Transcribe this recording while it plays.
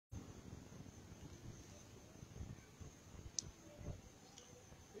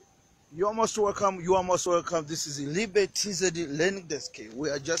You are most welcome. You are most welcome. This is Liberio Learning Desk. We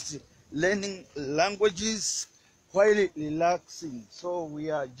are just learning languages while relaxing. So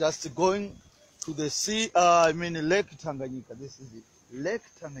we are just going to the sea. Lake Tanganyika. This is Lake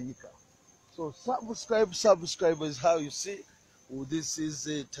Tanganyika. So subscribe is how you see. Oh, this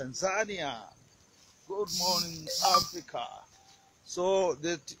is Tanzania. Good morning, Africa. So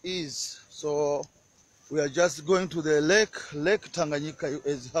we are just going to the Lake Tanganyika,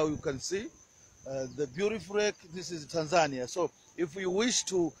 is how you can see. The beautiful lake. This is Tanzania. So if you wish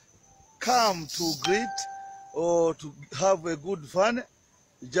to come to greet or to have a good fun,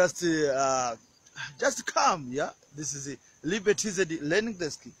 just come. Yeah, this is Liberio Learning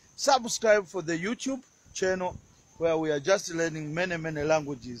Desk. Subscribe for the YouTube channel where we are just learning many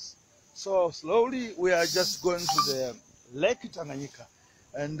languages. So slowly we are just going to the Lake Tanganyika,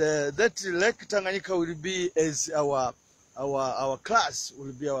 and that Lake Tanganyika will be as our class.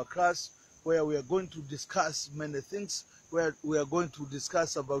 Will be our class where we are going to discuss many things. Where we are going to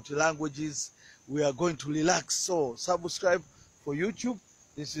discuss about languages. We are going to relax. So subscribe for YouTube.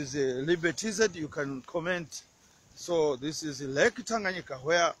 This is Liberio. You can comment. So this is Lake Tanganyika,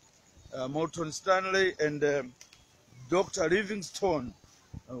 where Morton Stanley and Dr. Livingstone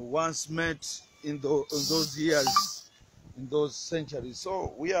once met in those years, in those centuries.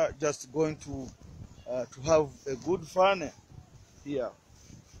 So we are just going to have a good fun here.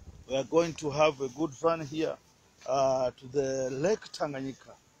 We are going to have a good fun here to the Lake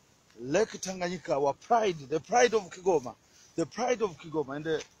Tanganyika. Lake Tanganyika, our pride, the pride of Kigoma, the pride of Kigoma.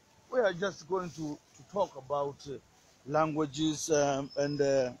 And we are just going to talk about languages and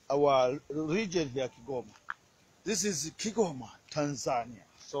our region here, Kigoma. This is Kigoma, Tanzania.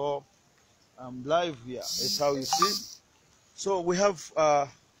 So I'm live here, that's how you see. So we have a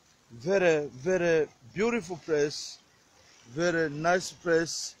very beautiful place, very nice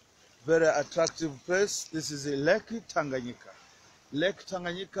place, very attractive place. This is a Lake Tanganyika. Lake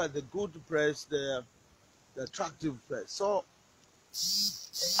Tanganyika, the good place, the attractive place. So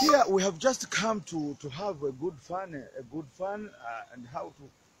here we have just come to have a good fun, and how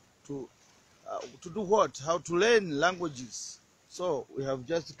to do what? How to learn languages. So we have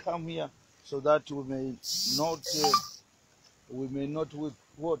just come here so that we may not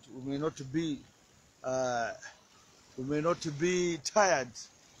be tired.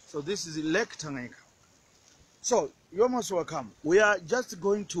 So this is Lake Tanganyika. So you're most welcome. We are just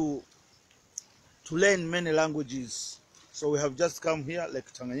going to learn many languages. So we have just come here,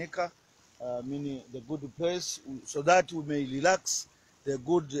 Lake Tanganyika, meaning the good place, so that we may relax, the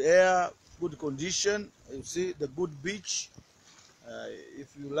good air, good condition. You see the good beach.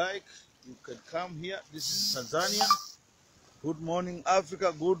 If you like, you can come here. This is Tanzania. Good morning,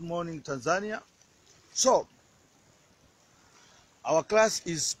 Africa. Good morning, Tanzania. So our class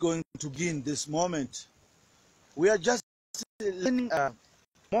is going to begin this moment. We are just learning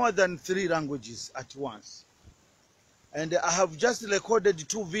more than 3 languages at once. And I have just recorded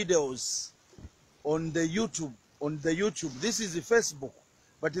 2 videos on the YouTube. This is the Facebook,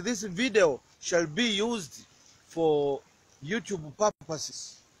 but this video shall be used for YouTube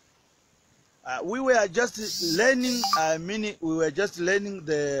purposes. We were just learning, we were just learning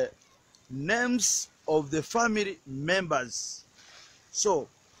the names of the family members. So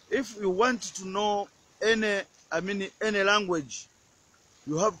if you want to know any language,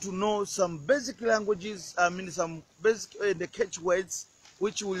 you have to know some basic languages, some basic the catchwords,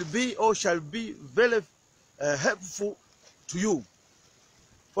 which will be or shall be very helpful to you.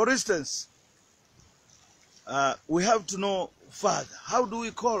 For instance, we have to know father. How do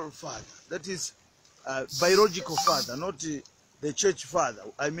we call father? That is biological father, not the church father.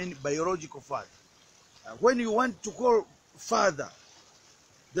 I mean biological father. When you want to call father,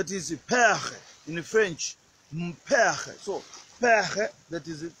 that is père in French, père. So père, that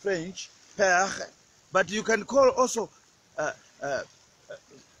is French, père. But you can call also,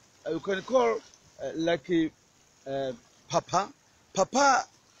 you can call like a papa. Papa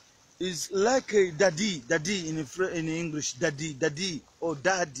is like a daddy in English, daddy or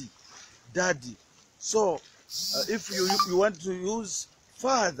daddy. So if you want to use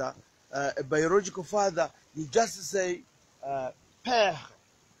father, a biological father, you just say père,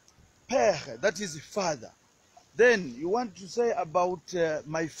 that is father. Then you want to say about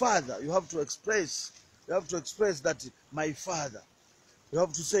my father, you have to express that my father. You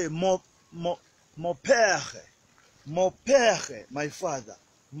have to say mon père, my father,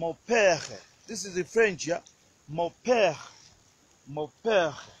 mon père. This is the French, yeah? Mon père, mon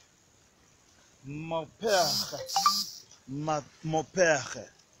père, mon père, mon père,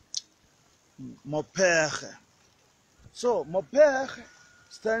 mon père. So mon père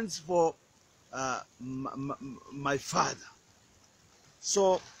stands for my father.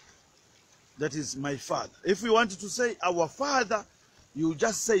 So that is my father. If we wanted to say our father, you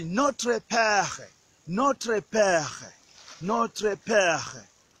just say notre père, notre père, notre père,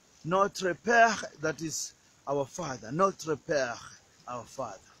 notre père. That is our father, notre père, our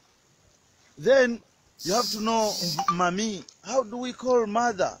father. Then you have to know mami. How do we call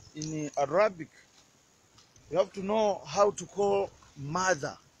mother in Arabic? You have to know how to call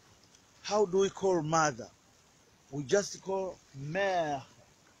mother. How do we call mother? We just call mère,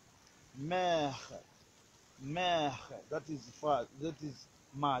 mère, mère. That is father. That is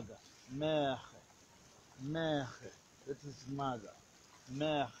mother. Mère, mère. That is mother.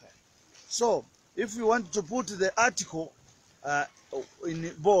 Mère. So if we want to put the article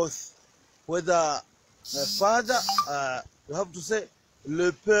in both, whether father, you have to say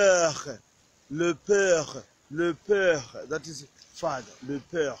le père, le père, le père. That is father, le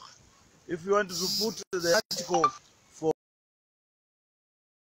père. If you want to put the article for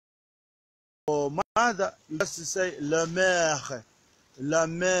mother, you just say la mère, la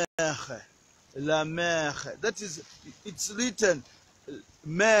mère, la mère. That is, it's written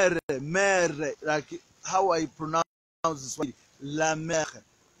mère, mère, like how I pronounce this one, la mère,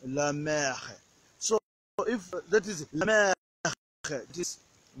 la mère. So if that is la mère, it is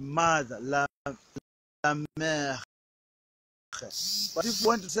mother, la mère. But if you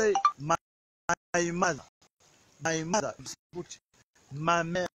want to say my mother, you put ma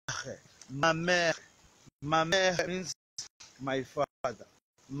mère, ma mère. Ma mère means my father.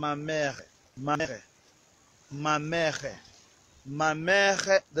 Ma mère, ma mère, ma mère, ma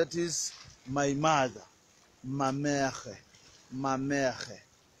mère. That is my mother. Ma mère, ma mère.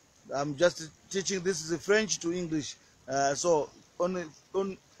 I'm just teaching this is French to English, so only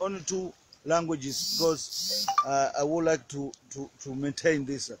two languages, because I would like to maintain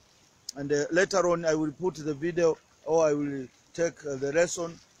this. And later on I will put the video, or I will take the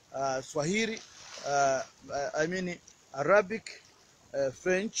lesson Swahili, I mean Arabic,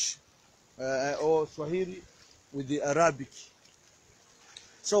 French, or Swahili with the Arabic.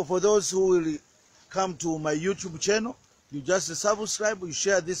 So for those who will come to my YouTube channel, you just subscribe, you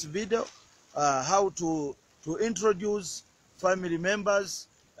share this video, how to introduce family members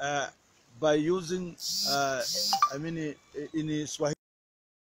by using, I mean in Swahili,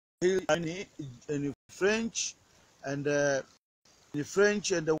 in French, and in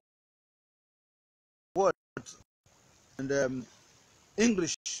French and what, and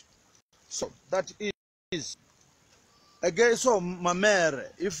English. So that is again. So ma mère.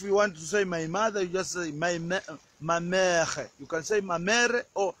 If you want to say my mother, you just say ma mère. You can say ma mère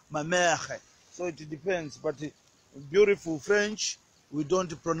or ma mère. So it depends. But beautiful French, we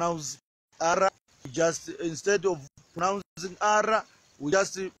don't pronounce ara. We just, instead of pronouncing ara, we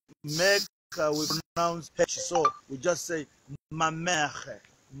just make we pronounce h. So we just say ma mère,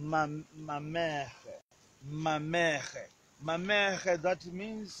 ma mère, ma mère, ma mère. That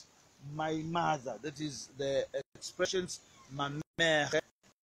means my mother. That is the expressions ma mère,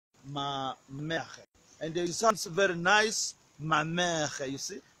 ma mère. And it sounds very nice, ma mère. You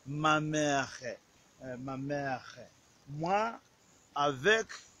see, ma mère, ma mère. Moi avec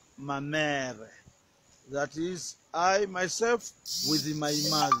ma mère. That is, I myself with my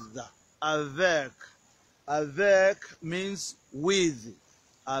mother. Avec. Avec means with.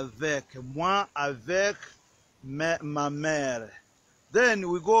 Avec. Moi avec ma mère. Then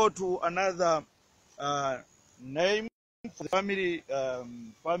we go to another name for the family,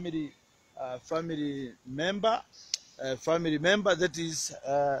 family member. Family member, that is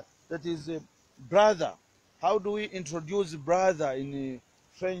brother. How do we introduce brother in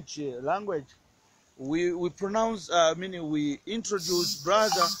French language? We pronounce, meaning we introduce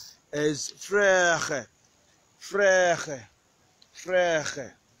brother as frère, frère,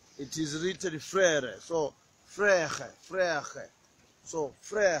 frère. It is written frère, so frère, frère. So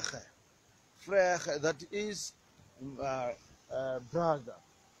frère, frère, that is brother.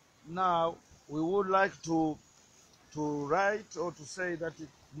 Now we would like to write or to say that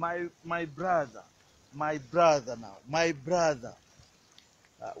my brother, my brother. Now my brother.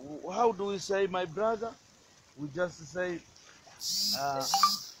 How do we say my brother? We just say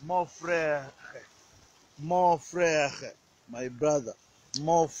mon frère, mon frère, my brother,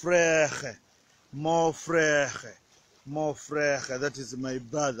 mon frère, mon frère, mon frère. That is my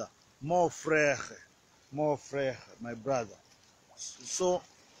brother, mon frère, mon frère, my brother. So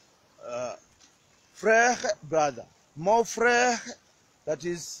frère, brother, mon frère. That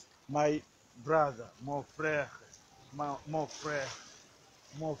is my brother, mon frère, mon frère,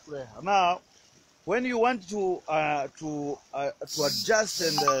 mon frère. Now when you want to adjust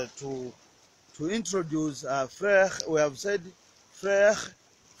and to introduce frère, we have said frère.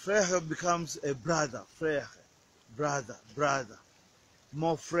 Frère becomes a brother. Frère, brother, brother.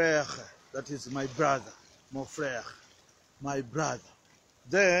 Mon frère, that is my brother. Mon frère, my brother.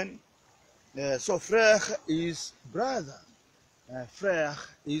 Then, so frère is brother. Frère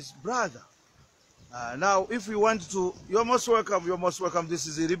is brother. Now, if you want to, you're most welcome. You're most welcome. This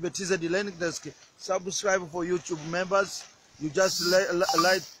is Liberio the Learning Desk. Subscribe for YouTube members. You just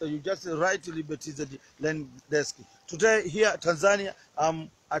write Liberio the Learning Desk. Today here, Tanzania, I'm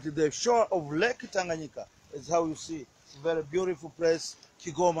at the shore of Lake Tanganyika. Is how you see. It's a very beautiful place,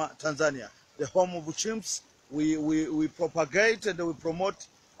 Kigoma, Tanzania, the home of chimps. We propagate and we promote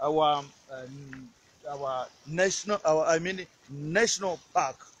our national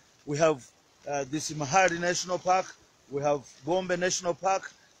park. We have this Mahari National Park, we have Gombe National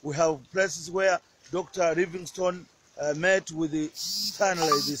Park, we have places where Dr. Livingstone met with the Stanley,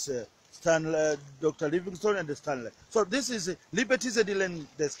 Dr. Livingstone and the Stanley. So this is Liberio the Learning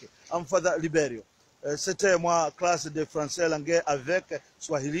Desk. I'm Fr.Liberio. C'était moi classe de français langue avec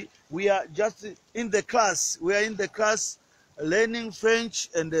Swahili. We are just in the class. We are in the class learning French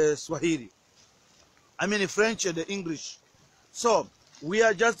and Swahili. I mean French and English. So we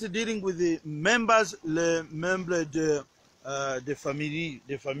are just dealing with the members, les membres de famille.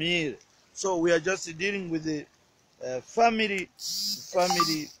 So we are just dealing with the family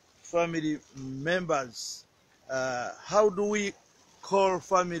members. How do we call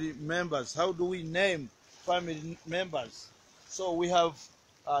family members? How do we name family members? So we have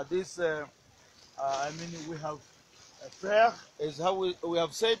this. We have frère is how we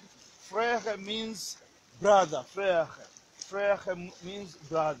have said. Frère means brother. Frère means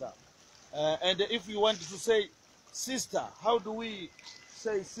brother. And if you want to say sister, how do we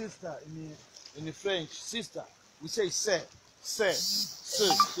say sister in French? Sister, we say sœur.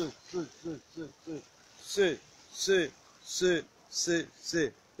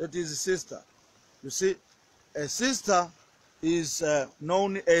 That is a sister. You see, a sister is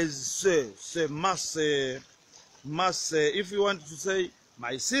known as sœur, ma sœur. If you want to say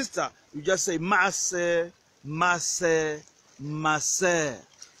my sister, you just say ma sœur, ma sœur, ma sœur,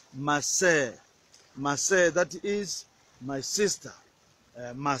 ma sœur, ma sœur. That is my sister,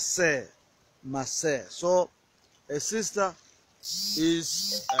 ma sœur, ma sœur. So a sister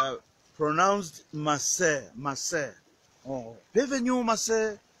is pronounced ma sœur, ma sœur. Oh, bienvenue ma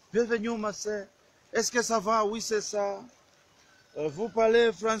sœur, bienvenue ma sœur. Est-ce que ça va? Oui, c'est ça. Vous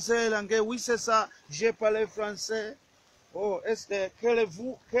parlez français, l'anglais? Oui, c'est ça. J'ai parlé français. Oh, est-ce que quel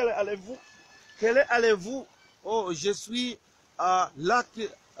allez-vous? Quel allez-vous? Oh, je suis à Lake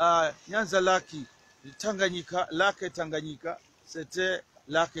Nyanza Laki, Tanganyika, Lake Tanganyika. C'était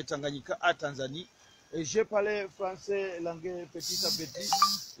Lake Tanganyika à Tanzanie. Et j'ai parlé français, l'anglais petit à petit.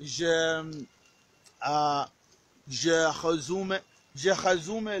 Je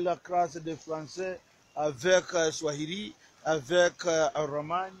résume la classe de français avec Swahili, avec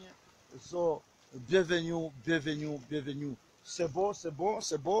Romagne. So, bienvenue, bienvenue, bienvenue. C'est beau, c'est beau,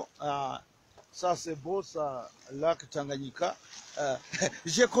 c'est beau. Ça, c'est beau, ça, lac Tanganyika.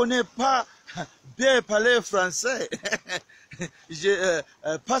 Je connais pas bien parler français.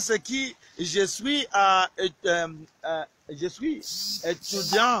 Parce que je suis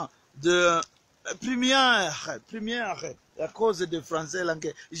étudiant de première à cause de français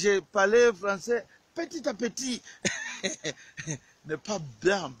langue. J'ai parlé français petit à petit. Mais pas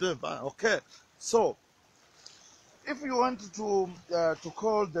bien, okay. So, if you want to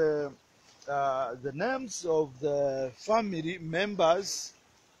call the names of the family members,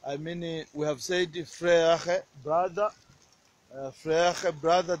 I mean, we have said frère, brother, frère,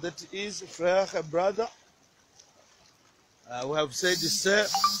 brother, that is frère, brother. We have said sœur,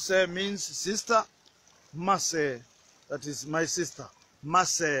 sœur means sister, ma sœur, that is my sister, ma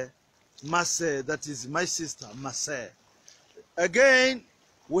sœur, that is my sister, ma sœur. Again,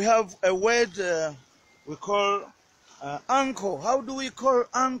 we have a word we call uncle. How do we call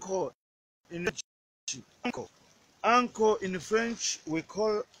uncle in French? Uncle. Uncle in French we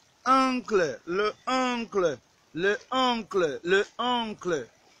call oncle. Le oncle. Le oncle. Le oncle.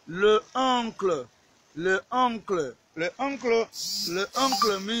 Le oncle. Le oncle. Le oncle. Le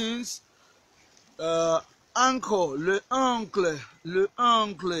oncle means uncle. Le oncle. Le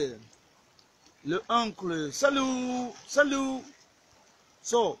oncle. Le oncle. Salut. Salut.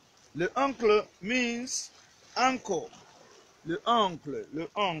 So, le oncle means uncle. Le oncle, le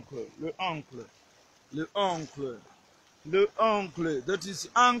oncle, le oncle, le oncle, le oncle, that is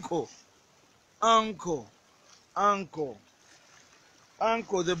uncle, uncle, uncle.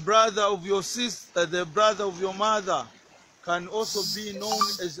 Uncle, the brother of your sister, the brother of your mother, can also be known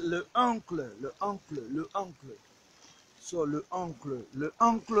as le oncle, le oncle, le oncle. So le oncle, le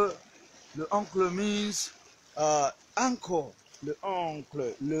oncle, le oncle means uncle, le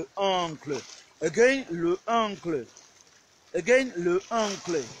oncle, le oncle. Again, le oncle. Again, le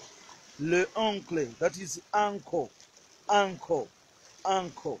oncle, le oncle. That is uncle, uncle,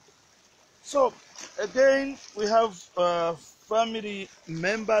 uncle. So again, we have family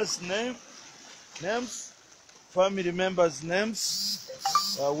members' names. Family members' names.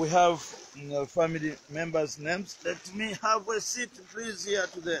 We have family members' names. Let me have a seat, please, here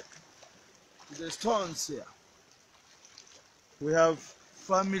to the stones here. We have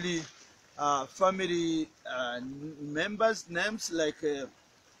family members' names, like we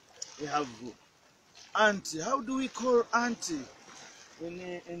have auntie. How do we call auntie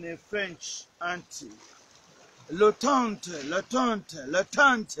in a French? Auntie. Le tante, le tante, le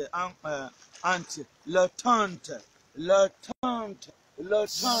tante, auntie, le tante, le tante, le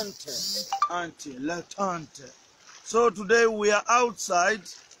tante, auntie, le tante. So today we are outside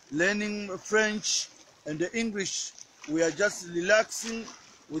learning French and English. We are just relaxing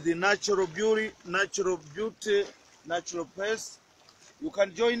with the natural beauty, natural pace. You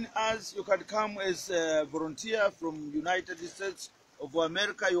can join us. You can come as a volunteer from United States of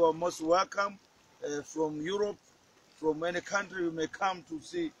America. You are most welcome. From Europe, from any country, you may come to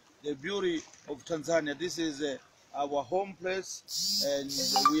see the beauty of Tanzania. This is our home place, and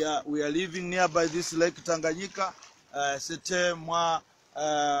we are living nearby this Lake Tanganyika. C'était moi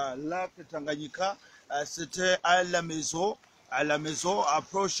Lac Tanganyika. C'était à la maison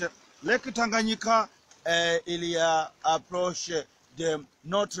approche Lake Tanganyika. Il y a approche de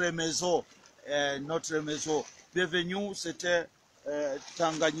notre maison, Bienvenue, c'était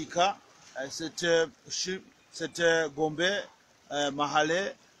Tanganyika. C'était Gombe,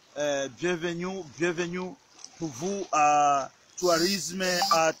 Mahale. Bienvenue pour vous à tourisme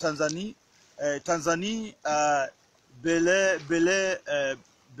à Tanzanie. Tanzanie,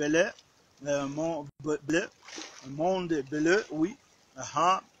 monde belé, oui.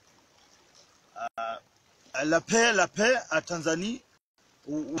 La paix à Tanzanie.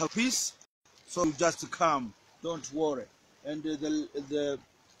 Peace. So you just come, don't worry. And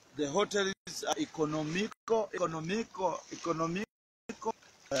the hotels are economical.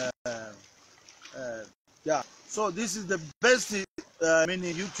 Yeah. So this is the best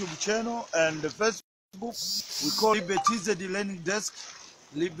mini YouTube channel and the Facebook. We call Libe TZ Learning Desk.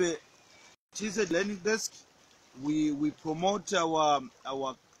 Libe TZ Learning Desk. We promote our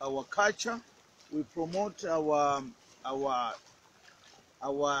culture. We promote our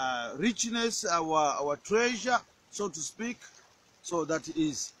richness, our treasure, so to speak. So that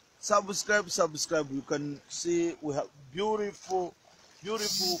is subscribe. You can see we have beautiful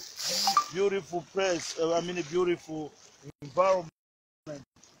place. Beautiful environment.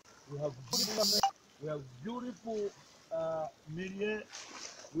 We have beautiful milieu.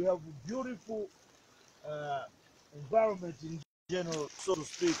 We have beautiful environment in general, so to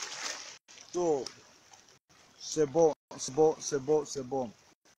speak. So c'est bon.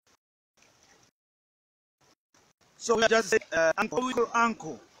 So we just say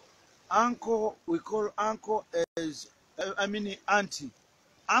uncle. We call uncle as auntie.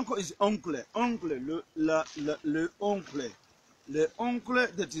 Uncle is oncle. Le oncle. Le oncle,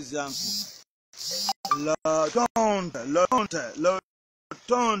 that is uncle.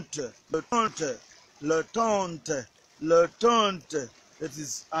 Le tante, that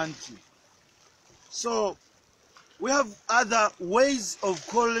is auntie. So we have other ways of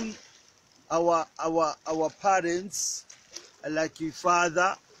calling our parents, like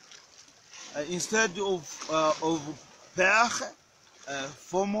father, instead of père,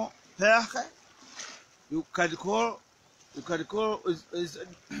 former père. You can call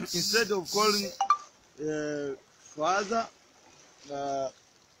instead of calling father,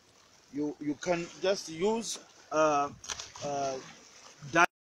 you can just use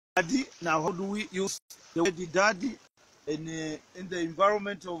daddy. Now, how do we use the word daddy in the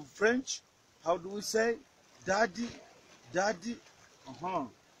environment of French? How do we say daddy?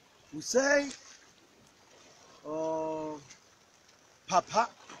 We say papa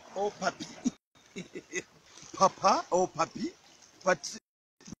or papi. Papa or papi. But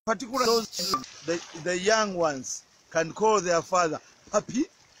particularly those the young ones can call their father papi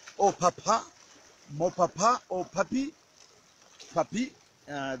or papa, more papa or papi.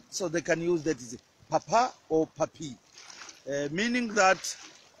 So they can use that as papa or papi, meaning that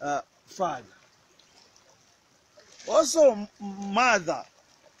father. Also mother.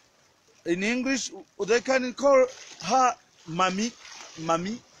 In English, they can call her mommy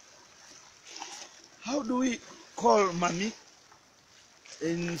mommy. How do we call mommy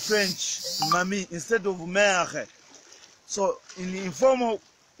in French? Mommy instead of mère. So in the informal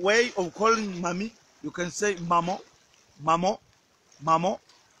way of calling mommy, you can say maman, maman, maman,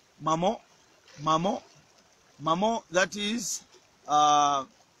 maman, maman, maman. That is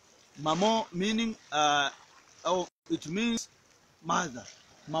maman meaning oh, it means mother.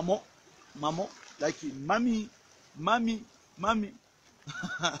 Maman, maman, like mommy, mommy, mommy.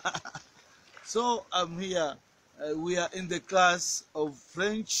 So I'm here. We are in the class of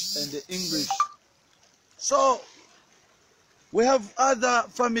French and English. So we have other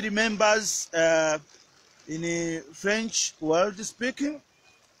family members in the French world speaking.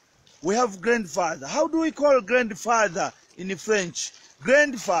 We have grandfather. How do we call grandfather in the French?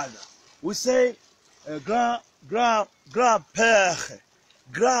 Grandfather. We say grand-père,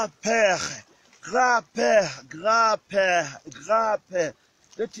 grand-père, grand-père, grand-père, grand-père.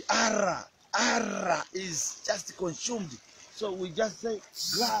 That ara is just consumed. So we just say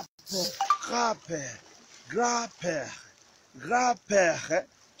grand-père, grand-père, grand-père, grand-père,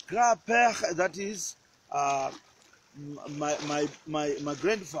 grand-père. That is my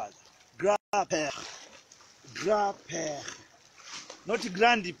grandfather. Grand-père, grand-père, not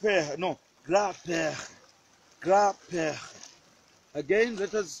grandpère, no, grand-père, grand-père. Again,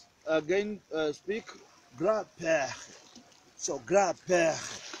 let us again speak grand-père. So grand-père.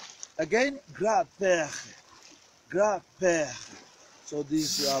 Again, grand-père, grand-père. So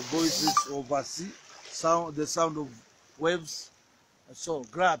these are voices oversee sound, the sound of waves. So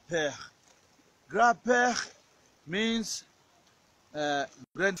grand-père. Grand-père means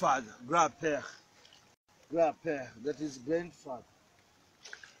grandfather. Grand-père. Grand-père. That is grandfather.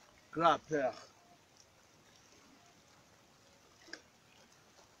 Grand-père.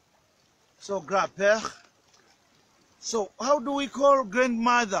 So grand-père. So how do we call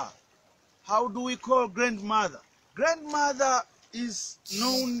grandmother? How do we call grandmother? Grandmother is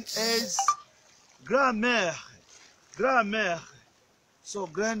known as grand-mère. Grand-mère. So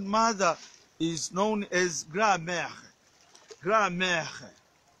grandmother is known as grand-mère. Grand-mère.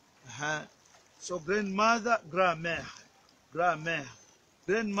 So grandmother, grand-mère. Grand-mère.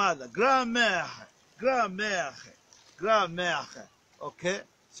 Grandmother, grand-mère. Grand-mère. Grand-mère. Okay?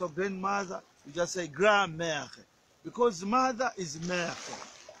 So grandmother, you just say grand-mère. Because mother is mère.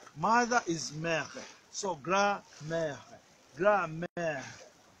 Mother is mère. So grand-mère. Grand-mère.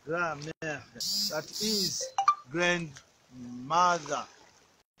 Grand-mère. That is grandmother.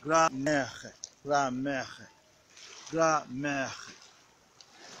 Grand-mère. Grand-mère. Grand-mère.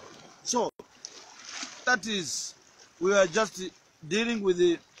 So that is, we are just dealing with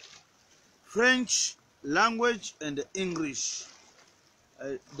the French language and the English,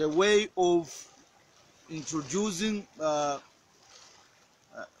 the way of introducing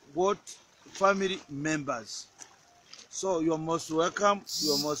what family members. So you're most welcome.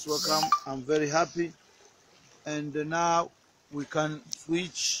 You're most welcome. I'm very happy. And now we can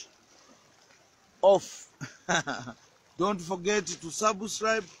switch off. Don't forget to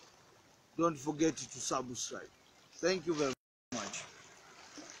subscribe. Don't forget to subscribe. Thank you very much.